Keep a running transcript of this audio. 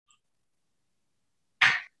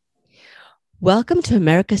Welcome to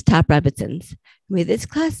America's Top Rebbitzins. May this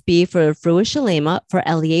class be for Frua Shalema, for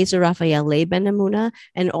Eliezer Raphael Leib Ben Amuna,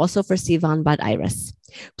 and also for Sivan Bad Iris.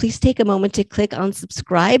 Please take a moment to click on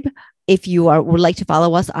subscribe if you would like to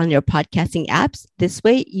follow us on your podcasting apps. This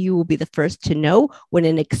way, you will be the first to know when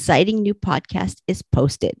an exciting new podcast is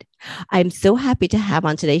posted. I'm so happy to have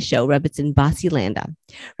on today's show Rebbitzin Basi Landa.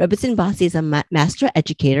 Rebbitzin Basi is a master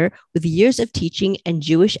educator with years of teaching and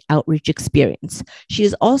Jewish outreach experience. She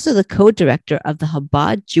is also the co-director of the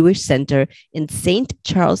Chabad Jewish Center in St.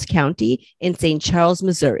 Charles County in St. Charles,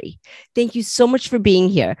 Missouri. Thank you so much for being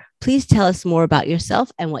here. Please tell us more about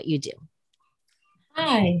yourself and what you do.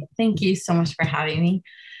 Hi, thank you so much for having me.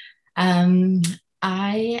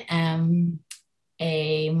 I am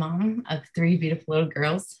a mom of three beautiful little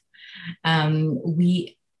girls.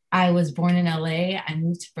 I was born in LA. I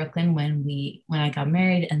moved to Brooklyn when I got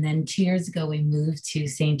married, and then 2 years ago we moved to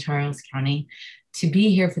St. Charles County to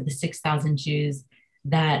be here for the 6,000 Jews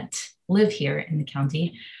that live here in the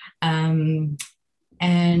county. And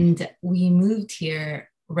we moved here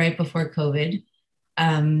right before COVID.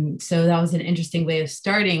 So that was an interesting way of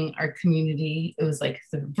starting our community. It was like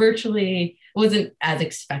virtually, it wasn't as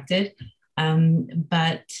expected.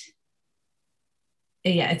 But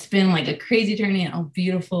yeah, it's been like a crazy journey and a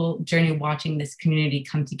beautiful journey watching this community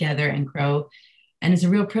come together and grow. And it's a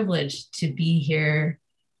real privilege to be here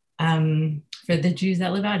for the Jews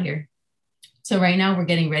that live out here. So right now we're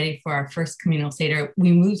getting ready for our first communal Seder.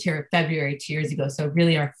 We moved here in February 2 years ago. So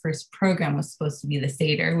really our first program was supposed to be the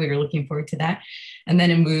Seder. We were looking forward to that. And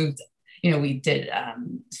then it moved, we did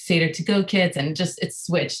Seder to go kits and it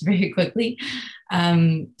switched very quickly.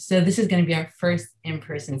 So this is going to be our first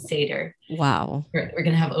in-person Seder. Wow. We're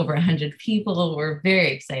going to have over 100 people. We're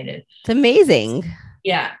very excited. It's amazing.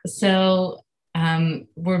 Yeah. So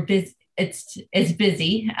we're busy. It's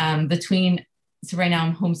busy So right now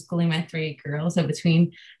I'm homeschooling my three girls. So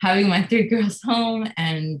between having my three girls home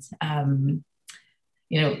and,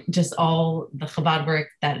 just all the Chabad work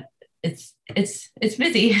that it's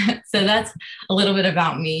busy. So that's a little bit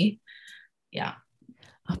about me. Yeah.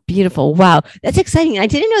 Oh, beautiful. Wow. That's exciting. I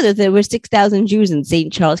didn't know that there were 6,000 Jews in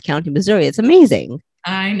St. Charles County, Missouri. It's amazing.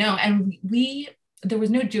 I know. And there was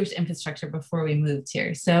no Jewish infrastructure before we moved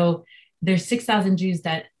here. So there's 6,000 Jews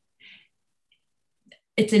that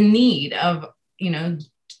it's a need of,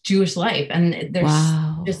 Jewish life. And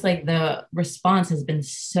there's just like the response has been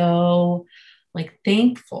so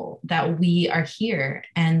thankful that we are here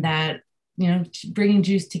and that, bringing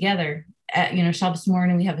Jews together at, Shabbos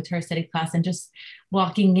morning, we have a Torah study class and just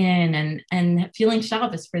walking in and feeling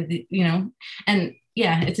Shabbos for the, and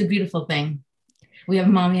yeah, it's a beautiful thing. We have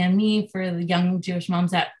Mommy and Me for the young Jewish moms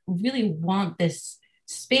that really want this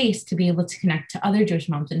space to be able to connect to other Jewish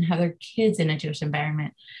moms and have their kids in a Jewish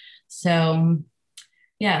environment. So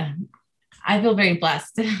yeah, I feel very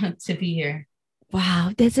blessed to be here.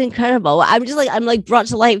 Wow, that's incredible. I'm brought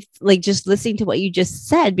to life, just listening to what you just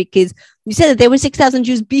said, because you said that there were 6,000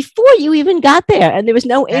 Jews before you even got there and there was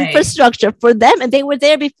no infrastructure for them and they were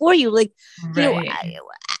there before you.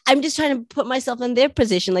 I'm just trying to put myself in their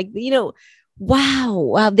position.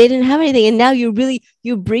 Wow, they didn't have anything. And now you're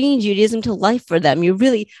bringing Judaism to life for them.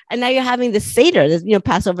 And now you're having the Seder,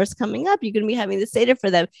 Passover's coming up. You're going to be having the Seder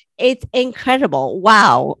for them. It's incredible.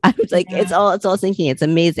 Wow. I was it's all I was thinking. It's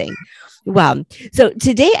amazing. Wow. So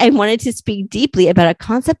today I wanted to speak deeply about a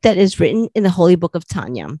concept that is written in the Holy Book of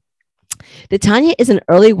Tanya. The Tanya is an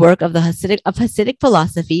early work of Hasidic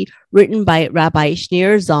philosophy written by Rabbi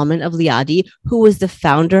Shneur Zalman of Liadi, who was the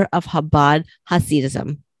founder of Chabad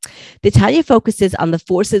Hasidism. The Tanya focuses on the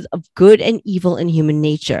forces of good and evil in human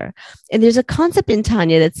nature. And there's a concept in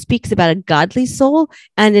Tanya that speaks about a godly soul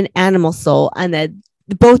and an animal soul, and that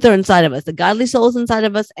both are inside of us. The godly soul is inside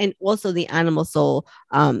of us, and also the animal soul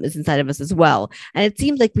is inside of us as well. And it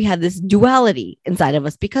seems like we have this duality inside of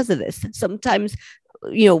us because of this. Sometimes,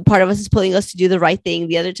 part of us is pulling us to do the right thing.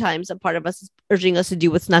 The other times, a part of us is urging us to do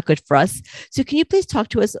what's not good for us. So can you please talk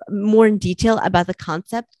to us more in detail about the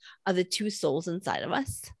concept of the two souls inside of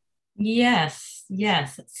us? Yes.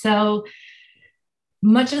 So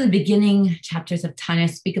much of the beginning chapters of Tanya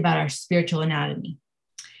speak about our spiritual anatomy.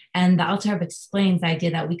 And the Alter Rebbe explains the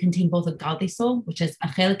idea that we contain both a godly soul, which is a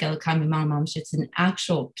chelik elokam mima'ala mamash. It's an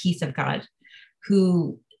actual piece of God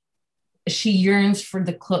who she yearns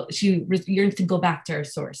to go back to her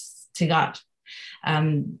source, to God.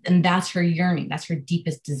 And that's her yearning. That's her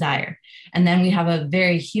deepest desire. And then we have a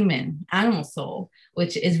very human animal soul,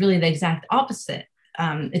 which is really the exact opposite.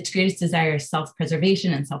 Its greatest desire is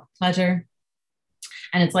self-preservation and self-pleasure.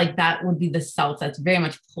 And it's like that would be the self that's very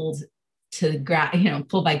much pulled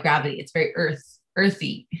by gravity. It's very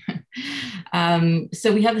earthy.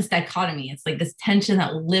 So we have this dichotomy. It's like this tension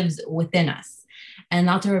that lives within us. And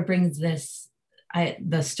Alter brings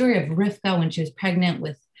the story of Rivka when she was pregnant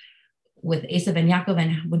with Esav and Yaakov,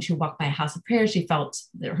 and when she walked by a house of prayer, she felt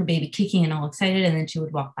her baby kicking and all excited, and then she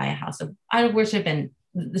would walk by a house of idol worship, and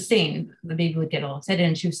the baby would get all excited,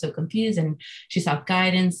 and she was so confused, and she sought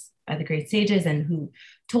guidance by the great sages, and who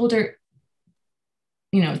told her,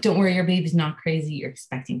 don't worry, your baby's not crazy, you're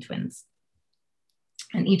expecting twins.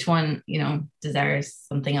 And each one, desires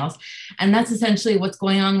something else. And that's essentially what's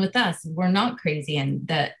going on with us. We're not crazy. And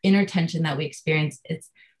the inner tension that we experience,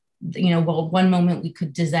 it's, one moment we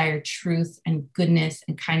could desire truth and goodness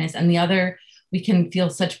and kindness, and the other, we can feel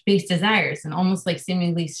such base desires and almost like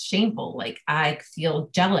seemingly shameful. Like I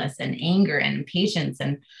feel jealous and anger and impatience.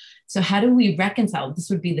 And so how do we reconcile? This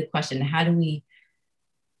would be the question. How do we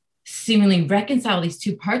seemingly reconcile these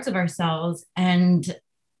two parts of ourselves? And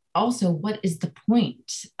also, what is the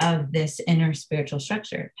point of this inner spiritual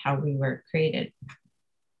structure, how we were created?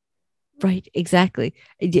 Right, exactly.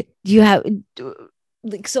 Do you have,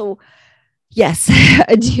 like, so yes.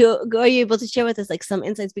 Are you able to share with us like some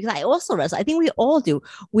insights? Because I also wrestle. I think we all do.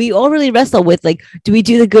 We all really wrestle with like, do we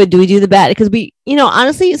do the good? Do we do the bad? Because we,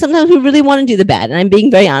 honestly, sometimes we really want to do the bad. And I'm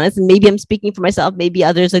being very honest. And maybe I'm speaking for myself. Maybe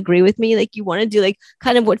others agree with me. Like you want to do like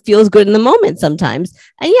kind of what feels good in the moment sometimes.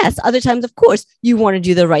 And yes, other times, of course, you want to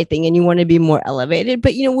do the right thing and you want to be more elevated.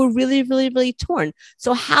 But we're really, really, really torn.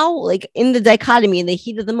 So how, like in the dichotomy, in the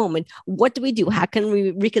heat of the moment, what do we do? How can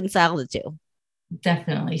we reconcile the two?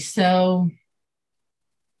 Definitely. So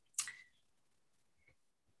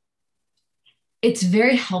it's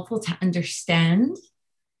very helpful to understand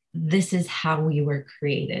this is how we were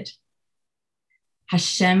created.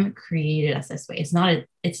 Hashem created us this way. It's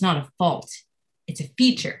not a fault. It's a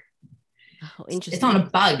feature. Oh, interesting. It's not a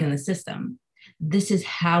bug in the system. This is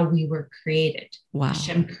how we were created. Wow.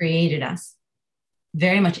 Hashem created us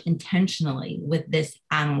very much intentionally with this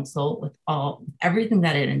animal soul, with everything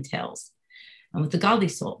that it entails, and with the godly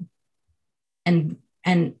soul. And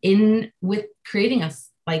with creating us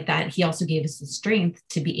like that, he also gave us the strength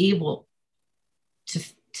to be able to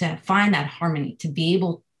find that harmony, to be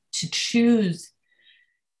able to choose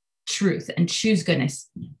truth and choose goodness.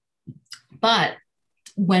 But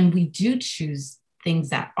when we do choose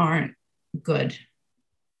things that aren't good,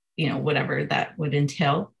 whatever that would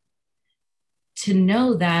entail, to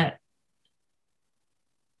know that,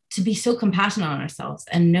 to be so compassionate on ourselves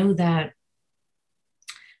and know that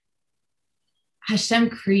Hashem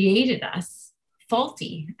created us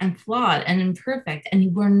faulty and flawed and imperfect,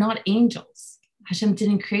 and we're not angels. Hashem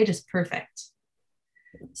didn't create us perfect.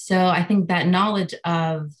 So I think that knowledge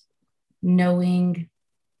of knowing,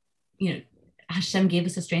 Hashem gave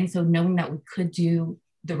us the strength. So knowing that we could do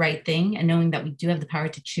the right thing and knowing that we do have the power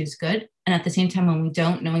to choose good. And at the same time, when we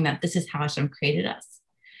don't, knowing that this is how Hashem created us.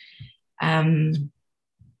 And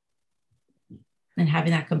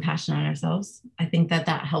having that compassion on ourselves, I think that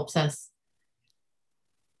helps us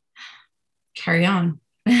carry on.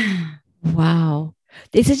 Wow.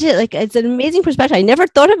 It's an amazing perspective. I never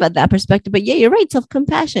thought about that perspective, but yeah, you're right.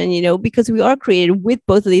 Self-compassion, because we are created with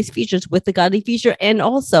both of these features, with the godly feature and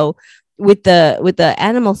also with the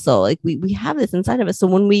animal soul. Like we have this inside of us. So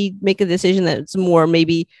when we make a decision that's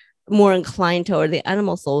maybe more inclined toward the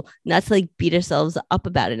animal soul, not to like beat ourselves up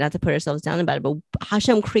about it, not to put ourselves down about it, but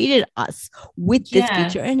Hashem created us with this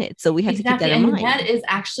feature in it. So we have to keep that in mind. That is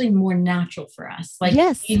actually more natural for us. Like,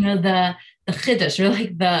 yes. The chiddush, or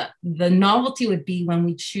like the novelty would be when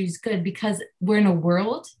we choose good, because we're in a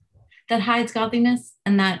world that hides godliness,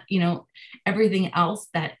 and that, everything else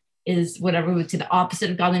that is whatever we would say the opposite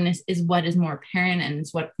of godliness is what is more apparent and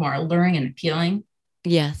is what's more alluring and appealing.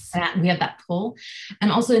 Yes. We have that pull.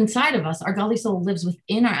 And also inside of us, our godly soul lives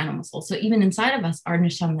within our animal soul. So even inside of us, our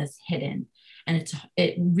neshama is hidden. And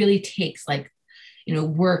it really takes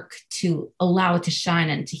work to allow it to shine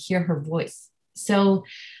and to hear her voice. So,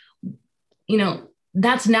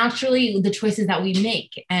 that's naturally the choices that we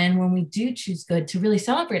make. And when we do choose good, to really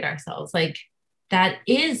celebrate ourselves, like that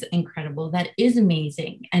is incredible. That is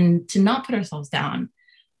amazing. And to not put ourselves down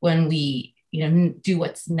when we, do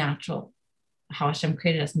what's natural, how Hashem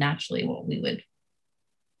created us naturally, what we would,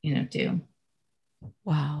 do.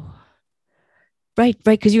 Wow. Right.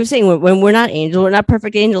 Because you were saying when we're not angels, we're not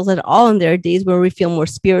perfect angels at all. And there are days where we feel more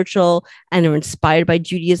spiritual and are inspired by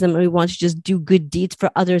Judaism, and we want to just do good deeds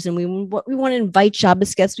for others. And we want to invite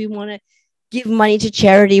Shabbos guests. We want to give money to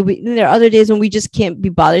charity. There are other days when we just can't be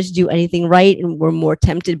bothered to do anything right. And we're more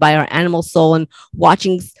tempted by our animal soul and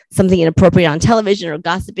watching something inappropriate on television or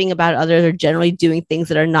gossiping about others, or generally doing things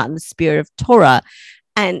that are not in the spirit of Torah.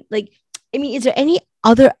 And is there any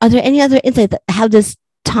other insight that how this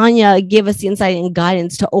Tanya gave us the insight and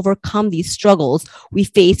guidance to overcome these struggles we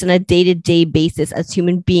face on a day-to-day basis as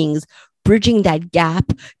human beings, bridging that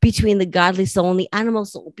gap between the godly soul and the animal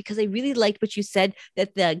soul. Because I really liked what you said,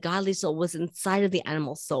 that the godly soul was inside of the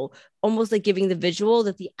animal soul, almost like giving the visual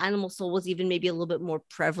that the animal soul was even maybe a little bit more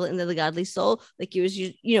prevalent than the godly soul. Like it was,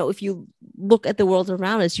 if you look at the world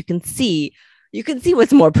around us, you can see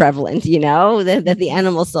what's more prevalent, that the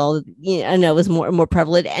animal soul, is more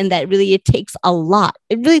prevalent, and that really it takes a lot.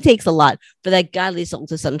 It really takes a lot for that godly soul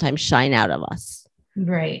to sometimes shine out of us.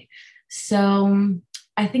 Right. So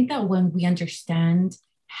I think that when we understand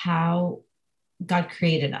how God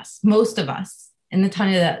created us, most of us, in the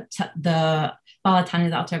Tanya, the Bala Tanya,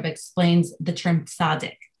 the Alter Rebbe explains the term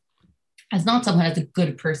tzaddik as not someone as a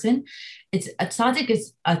good person. A tzaddik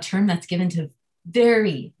is a term that's given to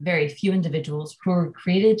very, very few individuals who are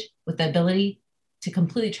created with the ability to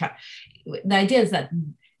completely try. The idea is that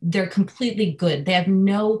they're completely good. They have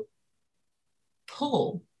no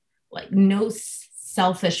pull, like no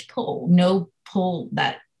selfish pull, no pull,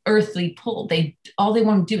 that earthly pull. All they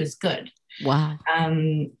want to do is good. Wow.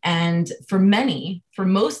 And for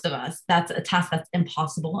most of us, that's a task that's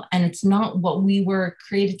impossible, and it's not what we were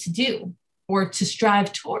created to do or to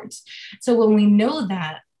strive towards. So when we know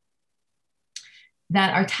that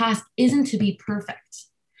our task isn't to be perfect,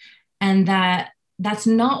 and that's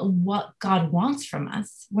not what God wants from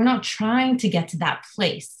us, we're not trying to get to that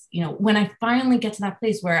place. When I finally get to that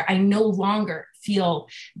place where I no longer feel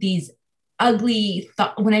these ugly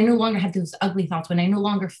thoughts, when I no longer have those ugly thoughts, when I no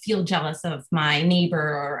longer feel jealous of my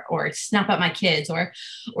neighbor or snap at my kids, or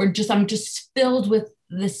I'm just filled with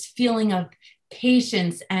this feeling of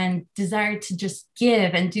patience and desire to just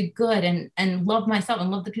give and do good and love myself and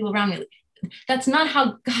love the people around me. That's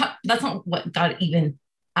not what God even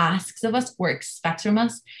asks of us or expects from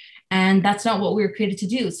us. And that's not what we were created to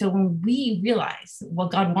do. So when we realize what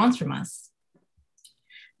God wants from us,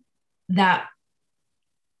 that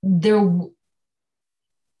we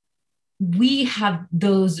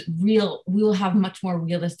will have much more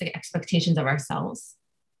realistic expectations of ourselves.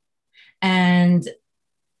 And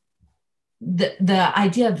the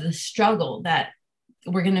idea of the struggle, that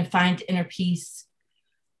we're going to find inner peace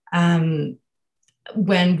when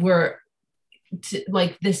we're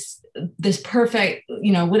like this perfect,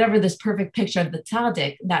 whatever this perfect picture of the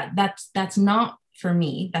tzaddik, that's not for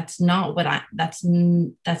me. That's not that's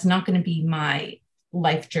not going to be my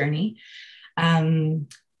life journey. And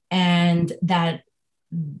that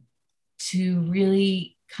to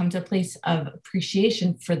really come to a place of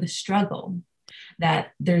appreciation for the struggle,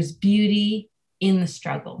 that there's beauty in the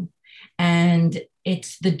struggle, and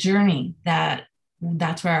it's the journey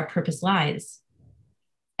that's where our purpose lies.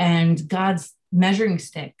 And God's measuring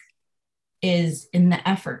stick is in the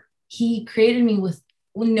effort. He created me with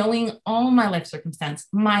knowing all my life circumstance,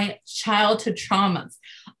 my childhood traumas,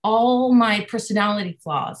 all my personality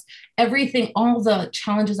flaws, everything, all the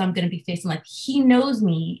challenges I'm going to be facing. Like, He knows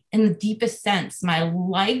me in the deepest sense, my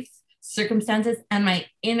life circumstances and my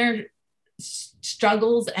inner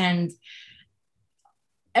struggles, and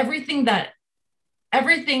everything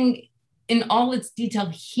in all its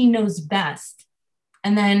detail. He knows best.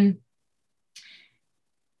 And then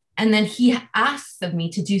He asks of me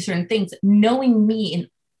to do certain things, knowing me in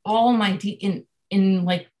all my in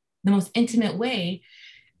like the most intimate way.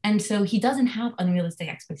 And so He doesn't have unrealistic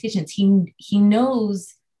expectations. He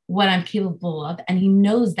knows what I'm capable of, and He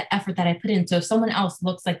knows the effort that I put in. So if someone else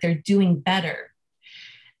looks like they're doing better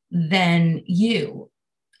than you,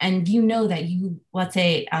 and that let's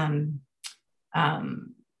say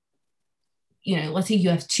let's say you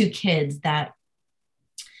have two kids that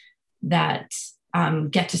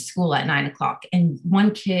get to school at 9:00, and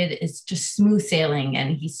one kid is just smooth sailing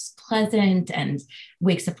and he's pleasant and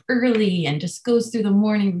wakes up early and just goes through the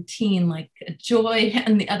morning routine like a joy,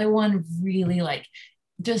 and the other one really like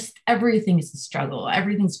just everything is a struggle,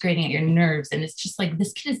 everything's grating at your nerves, and it's just like,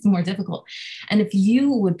 this kid is more difficult. And if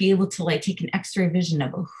you would be able to like take an x-ray vision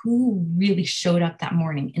of who really showed up that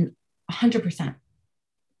morning in 100%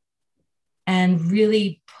 and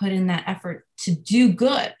really put in that effort to do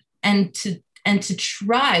good and to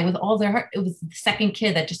try with all their heart. It was the second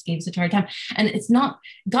kid that just gave such a hard time. And it's not,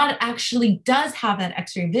 God actually does have that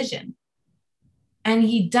x-ray vision. And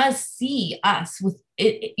He does see us with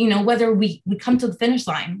it, whether we come to the finish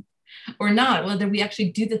line or not, whether we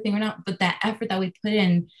actually do the thing or not, but that effort that we put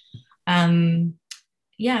in, and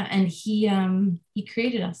he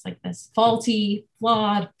created us like this faulty,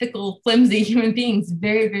 flawed, fickle, flimsy human beings,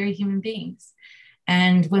 very, very human beings.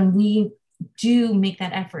 And when we do make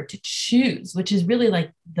that effort to choose, which is really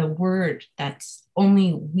like the word that's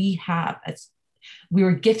only we have, as we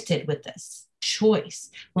were gifted with this, choice,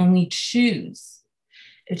 when we choose,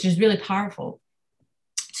 which is really powerful,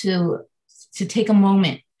 to take a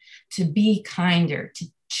moment to be kinder, to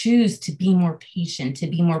choose to be more patient, to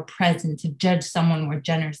be more present, to judge someone more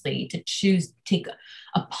generously, to choose to take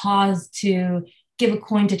a pause, to give a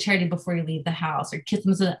coin to charity before you leave the house, or kiss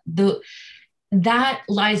them. So that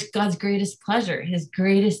lies God's greatest pleasure, his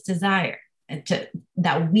greatest desire,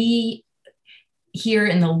 that we here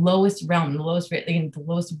in the lowest realm, the lowest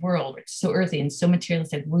world, it's so earthy and so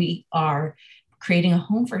materialistic, we are creating a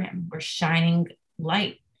home for him. We're shining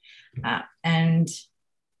light. And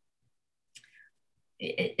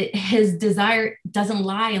his desire doesn't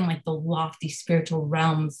lie in like the lofty spiritual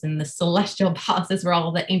realms and the celestial palaces where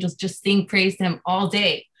all the angels just sing praise to him all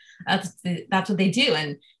day. That's what they do.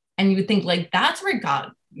 And you would think like, that's where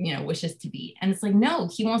God, wishes to be. And it's like, no,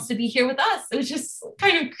 he wants to be here with us. It was just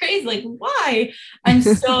kind of crazy. Like, why? I'm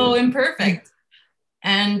so imperfect.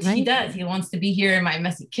 And right. He does. He wants to be here in my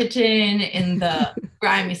messy kitchen, in the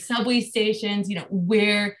grimy subway stations,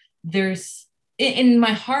 where there's in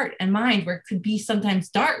my heart and mind where it could be sometimes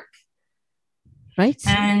dark. Right.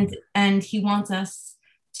 And he wants us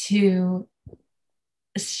to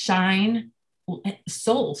shine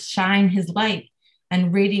his light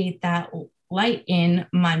and radiate that light in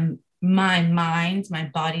my mind, my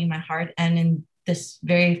body, my heart, and in this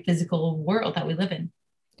very physical world that we live in.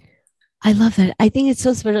 I love that. I think it's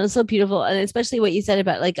so special and so beautiful. And especially what you said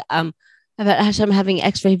about about Hashem having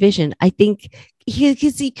X-ray vision. I think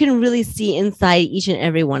he can really see inside each and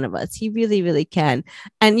every one of us. He really, really can.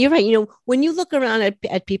 And you're right. When you look around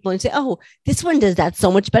at people and say, oh, this one does that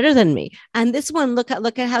so much better than me. And this one, look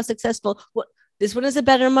at how successful. This one is a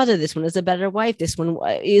better mother. This one is a better wife. This one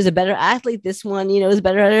is a better athlete. This one, is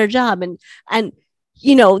better at her job. And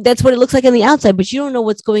that's what it looks like on the outside, but you don't know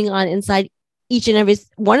what's going on inside each and every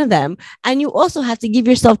one of them. And you also have to give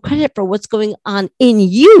yourself credit for what's going on in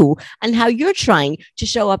you and how you're trying to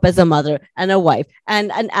show up as a mother and a wife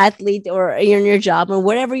and an athlete, or in your job, or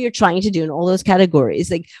whatever you're trying to do in all those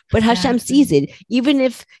categories. But Hashem sees it, even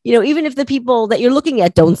if the people that you're looking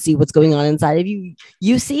at don't see what's going on inside of you.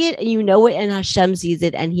 You see it and you know it, and Hashem sees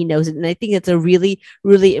it and he knows it. And I think it's a really,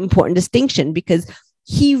 really important distinction, because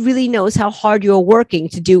he really knows how hard you're working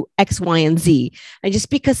to do X, Y, and Z. And just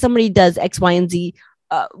because somebody does X, Y, and Z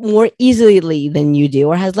more easily than you do,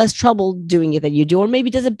 or has less trouble doing it than you do, or maybe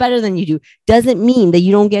does it better than you do, doesn't mean that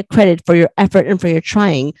you don't get credit for your effort and for your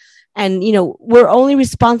trying. And, we're only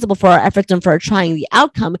responsible for our efforts and for our trying. The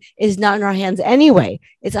outcome is not in our hands anyway.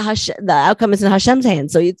 The outcome is in Hashem's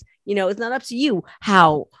hands. So it's not up to you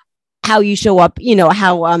how you show up,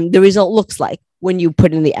 how the result looks like. When you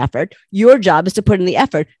put in the effort, your job is to put in the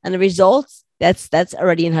effort, and the results, that's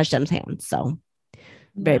already in Hashem's hands. So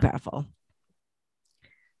very powerful.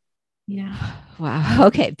 Yeah. Wow.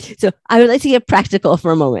 Okay. So I would like to get practical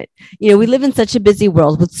for a moment. We live in such a busy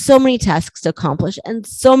world with so many tasks to accomplish and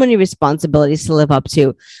so many responsibilities to live up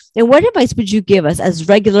to. And what advice would you give us as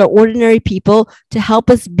regular, ordinary people to help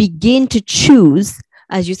us begin to choose,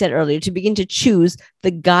 as you said earlier, to begin to choose the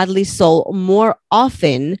godly soul more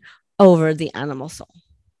often over the animal soul?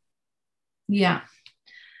 Yeah.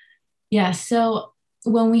 So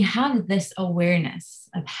when we have this awareness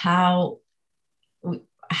of how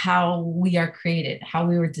we are created, how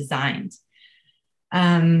we were designed,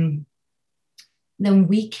 then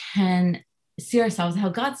we can see ourselves how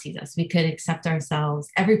God sees us. We could accept ourselves,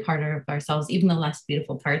 every part of ourselves, even the less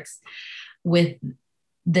beautiful parts, with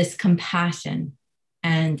this compassion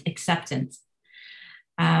and acceptance.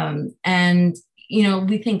 And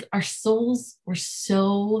we think our souls were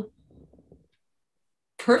so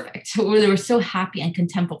perfect, or they were so happy and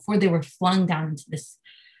content before they were flung down into this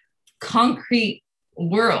concrete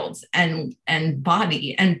world and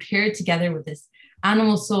body, and paired together with this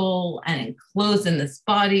animal soul and enclosed in this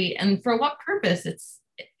body. And for what purpose?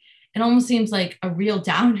 It almost seems like a real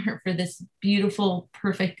downer for this beautiful,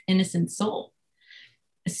 perfect, innocent soul.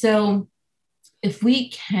 So if we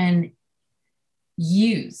can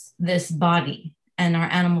use this body and our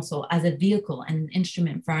animal soul as a vehicle and an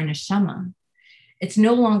instrument for our neshama, it's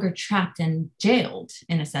no longer trapped and jailed,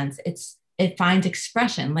 in a sense. It finds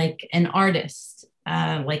expression, like an artist,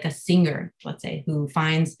 like a singer, let's say, who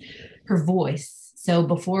finds her voice. So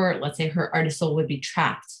before, let's say, her artist soul would be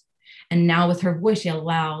trapped. And now with her voice, she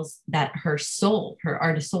allows that her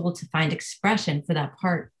artist soul, to find expression for that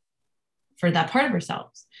part of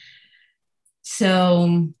herself.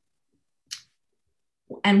 So,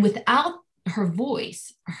 and without her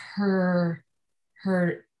voice, her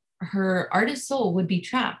artist soul would be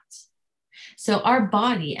trapped. So our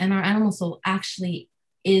body and our animal soul actually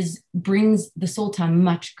brings the soul to a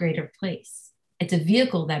much greater place. It's a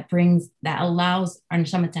vehicle that allows our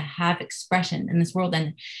neshama to have expression in this world,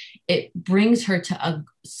 and it brings her to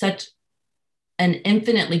such an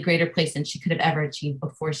infinitely greater place than she could have ever achieved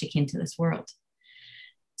before she came to this world.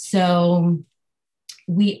 So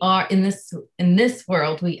we are in this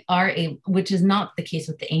world, we are which is not the case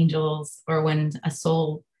with the angels, or when a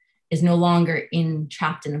soul is no longer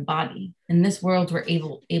trapped in a body. In this world, we're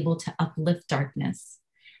able to uplift darkness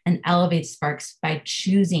and elevate sparks by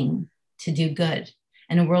choosing to do good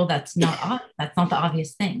in a world that's not the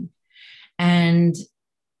obvious thing. And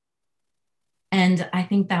I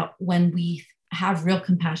think that when we have real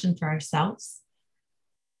compassion for ourselves,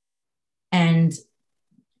 and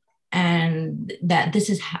that this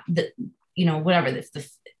is whatever this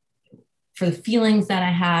for the feelings that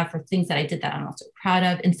I have, for things that I did that I'm also proud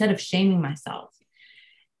of, instead of shaming myself,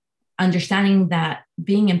 understanding that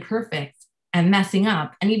being imperfect and messing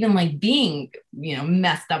up, and even like being,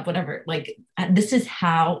 messed up, whatever, like this is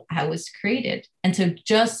how I was created. And so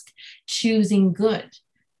just choosing good,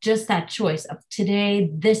 just that choice of today,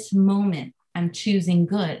 this moment, I'm choosing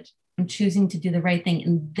good. I'm choosing to do the right thing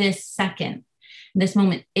in this second, in this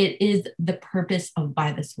moment. It is the purpose of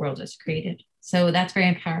why this world was created. So that's very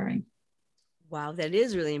empowering. Wow, that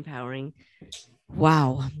is really empowering.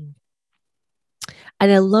 Wow.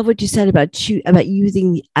 And I love what you said about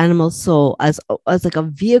using the animal soul as like a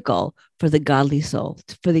vehicle for the godly soul,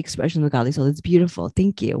 for the expression of the godly soul. It's beautiful.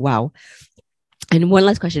 Thank you. Wow. And one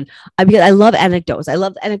last question, because I love anecdotes. I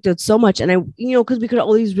love anecdotes so much. And because we could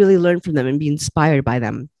always really learn from them and be inspired by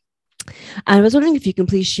them. And I was wondering if you can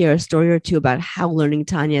please share a story or two about how learning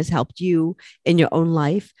Tanya has helped you in your own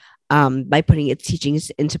life, by putting its teachings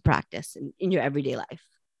into practice in your everyday life.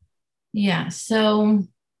 Yeah. So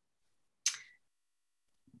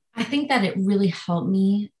I think that it really helped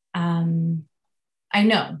me. I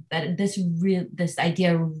know that this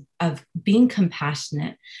idea of being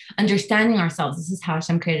compassionate, understanding ourselves, this is how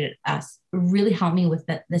Hashem created us, really helped me with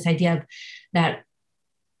this idea of that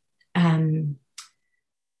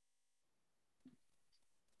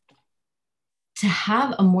to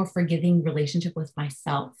have a more forgiving relationship with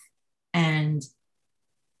myself, and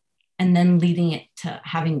then leading it to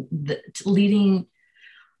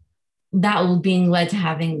being led to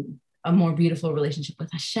having a more beautiful relationship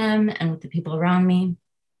with Hashem and with the people around me.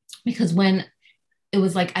 Because when it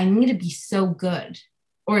was like, I need to be so good,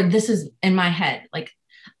 or this is in my head, like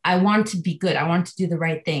I want to be good, I want to do the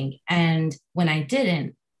right thing. And when I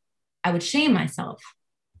didn't, I would shame myself,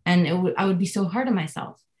 and I would be so hard on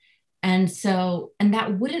myself. And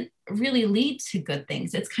that wouldn't really lead to good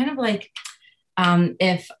things. It's kind of like,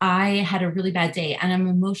 if I had a really bad day and I'm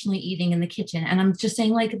emotionally eating in the kitchen and I'm just saying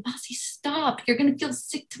like, Bossy, stop, you're going to feel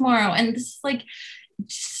sick tomorrow. And this is like,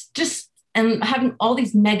 just, and having all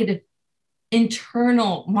these negative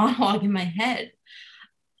internal monologue in my head,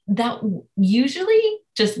 that usually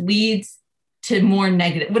just leads to more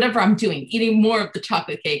negative, whatever I'm doing, eating more of the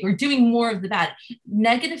chocolate cake or doing more of the bad.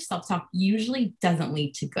 Negative self-talk usually doesn't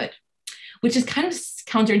lead to good, which is kind of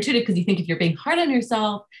counterintuitive, because you think if you're being hard on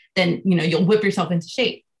yourself, then, you'll whip yourself into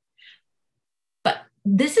shape. But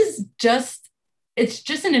it's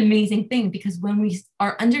just an amazing thing, because when we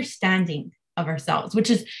are understanding of ourselves,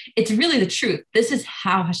 it's really the truth. This is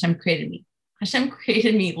how Hashem created me. Hashem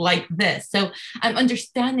created me like this. So I'm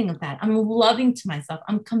understanding of that. I'm loving to myself.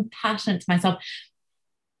 I'm compassionate to myself.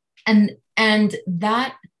 And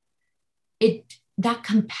that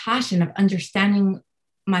compassion of understanding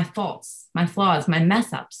my faults, my flaws, my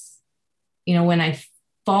mess ups, when I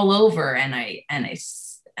fall over and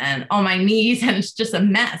on my knees and it's just a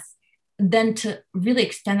mess, then to really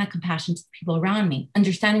extend that compassion to the people around me,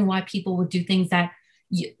 understanding why people would do things that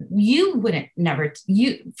you wouldn't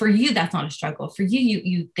for you, that's not a struggle. For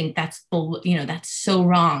you think that's so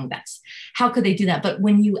wrong. How could they do that? But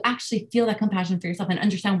when you actually feel that compassion for yourself and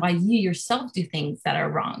understand why you yourself do things that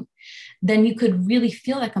are wrong, then you could really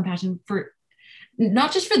feel that compassion for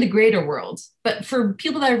not just for the greater world, but for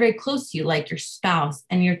people that are very close to you, like your spouse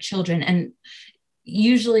and your children. And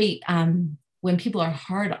usually when people are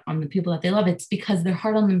hard on the people that they love, it's because they're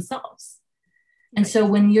hard on themselves. And so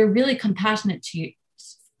when you're really compassionate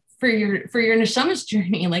for your neshama's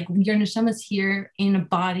journey, like your neshama's here in a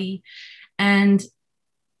body, and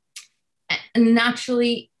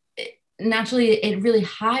naturally it really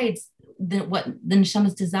hides what the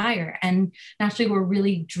neshama's desire. And naturally we're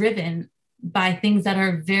really driven by things that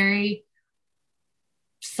are very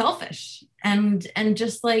selfish, and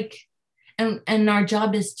just like, and our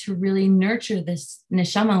job is to really nurture this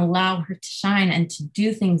neshama, allow her to shine and to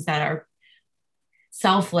do things that are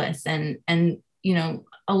selfless, and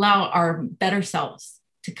allow our better selves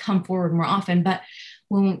to come forward more often. But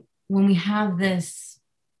when when we have this,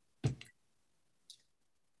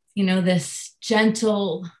 this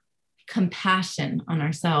gentle compassion on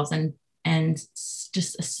ourselves and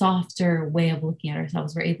just a softer way of looking at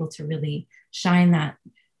ourselves, we're able to really shine that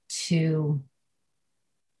to,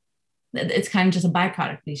 it's kind of just a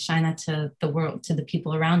byproduct. We shine that to the world, to the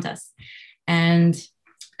people around us. And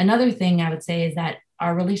another thing I would say is that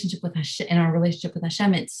our relationship with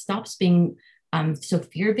Hashem, it stops being so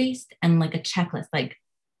fear-based and like a checklist. Like,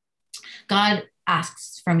 God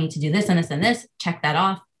asks for me to do this and this and this, check that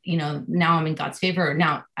off. Now I'm in God's favor, or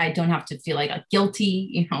now I don't have to feel like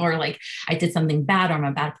guilty, or like I did something bad, or I'm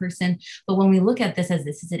a bad person. But when we look at this as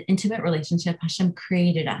this is an intimate relationship, Hashem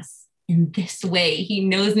created us in this way. He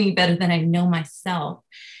knows me better than I know myself.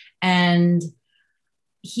 And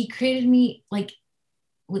he created me like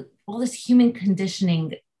with all this human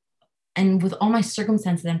conditioning and with all my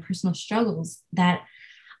circumstances and personal struggles, that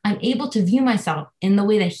I'm able to view myself in the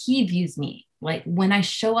way that he views me. Like when I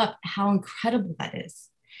show up, how incredible that is.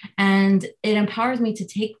 And it empowers me to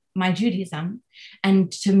take my Judaism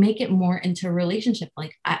and to make it more into a relationship.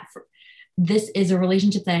 Like this is a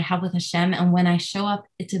relationship that I have with Hashem. And when I show up,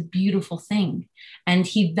 it's a beautiful thing. And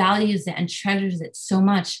he values it and treasures it so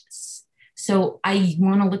much. So I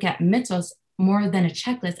want to look at mitzvahs more than a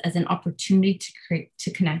checklist as an opportunity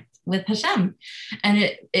to connect with Hashem. And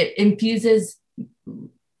it infuses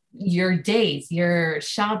your days, your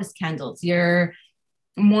Shabbos candles, your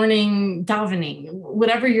morning davening,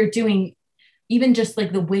 whatever you're doing, even just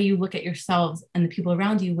like the way you look at yourselves and the people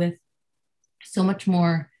around you, with so much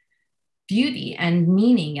more beauty and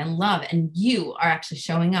meaning and love. And you are actually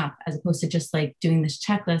showing up, as opposed to just like doing this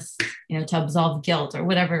checklist, to absolve guilt or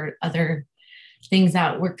whatever other things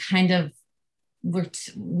that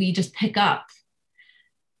we just pick up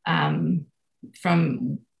from,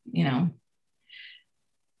 yeah.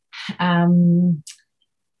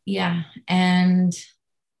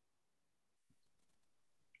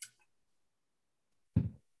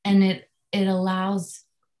 And it allows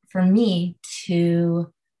for me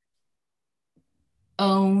to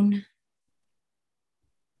own,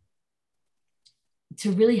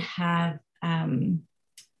 to really have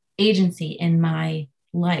agency in my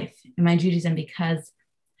life, in my Judaism, because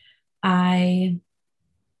I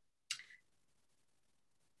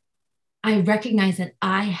recognize that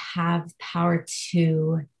I have power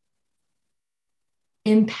to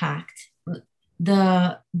impact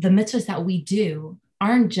the mitzvahs that we do.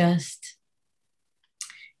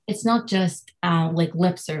 It's not just like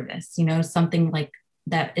lip service, something like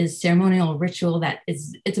that is ceremonial, ritual,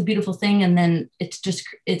 it's a beautiful thing. And then it just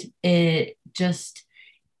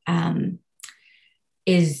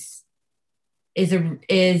is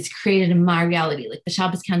created in my reality. Like the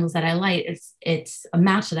Shabbos candles that I light, it's a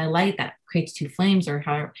match that I light that creates two flames or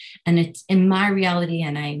however, and it's in my reality,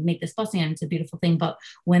 and I make this blessing, and it's a beautiful thing. But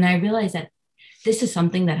when I realize that this is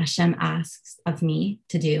something that Hashem asks of me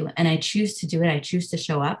to do, and I choose to do it, I choose to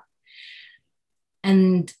show up,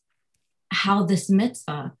 and how this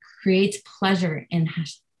mitzvah creates pleasure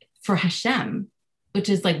for Hashem, which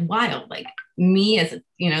is like wild. Like me as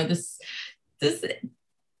this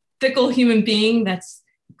fickle human being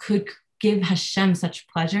could give Hashem such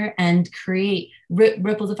pleasure and create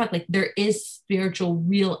ripples effect. Like there is spiritual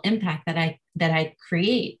real impact that I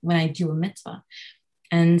create when I do a mitzvah.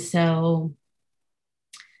 And so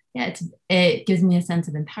yeah, it gives me a sense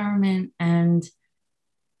of empowerment. And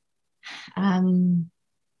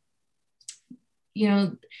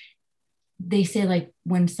they say like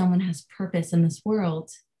when someone has purpose in this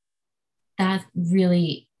world, that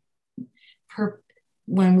really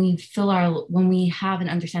when we have an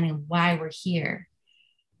understanding of why we're here,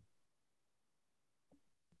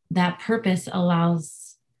 that purpose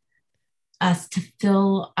allows us to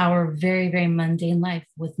fill our very, very mundane life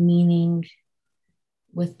with meaning,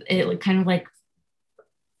 with it kind of like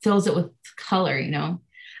fills it with color,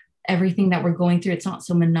 everything that we're going through. It's not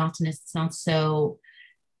so monotonous. It's not so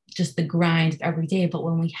just the grind of every day. But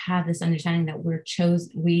when we have this understanding that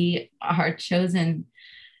we are chosen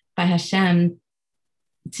by Hashem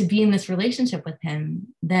to be in this relationship with him,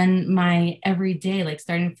 then my everyday, like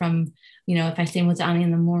starting from, if I say Mozani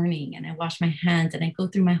in the morning and I wash my hands and I go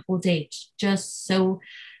through my whole day, just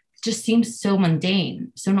seems so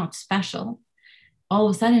mundane, so not special. All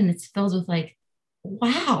of a sudden it's filled with like,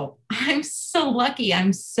 wow, I'm so lucky.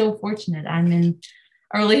 I'm so fortunate. I'm in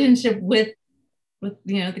a relationship with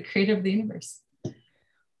the creator of the universe.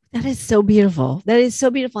 That is so beautiful. That is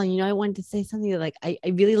so beautiful. And, I wanted to say something like, I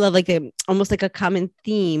really love like almost like a common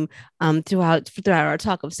theme throughout our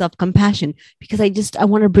talk of self-compassion, because I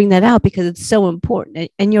want to bring that out because it's so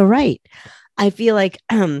important. And you're right. I feel like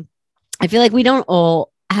we don't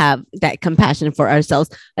all have that compassion for ourselves.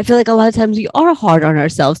 I feel like a lot of times we are hard on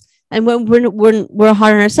ourselves. And when we're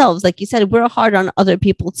hard on ourselves, like you said, we're hard on other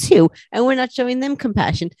people too, and we're not showing them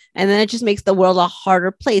compassion. And then it just makes the world a harder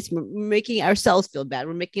place. We're making ourselves feel bad.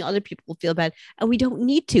 We're making other people feel bad, and we don't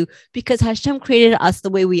need to, because Hashem created us the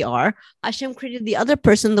way we are. Hashem created the other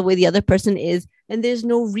person the way the other person is, and there's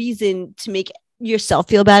no reason to make yourself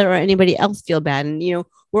feel bad or anybody else feel bad. And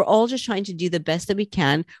we're all just trying to do the best that we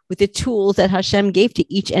can with the tools that Hashem gave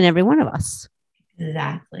to each and every one of us.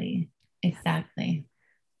 Exactly.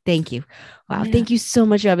 Thank you. Wow. Yeah. Thank you so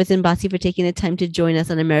much, Rebbetzin Basi, for taking the time to join us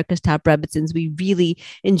on America's Top Rebbetzins. We really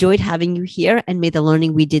enjoyed having you here, and may the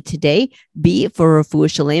learning we did today be for Refuah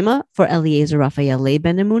Shalema, for Eliezer Raphael Leib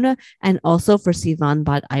Ben Amuna, and also for Sivan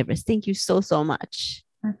Bat Iris. Thank you so, so much.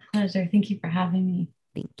 My pleasure. Thank you for having me.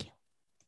 Thank you.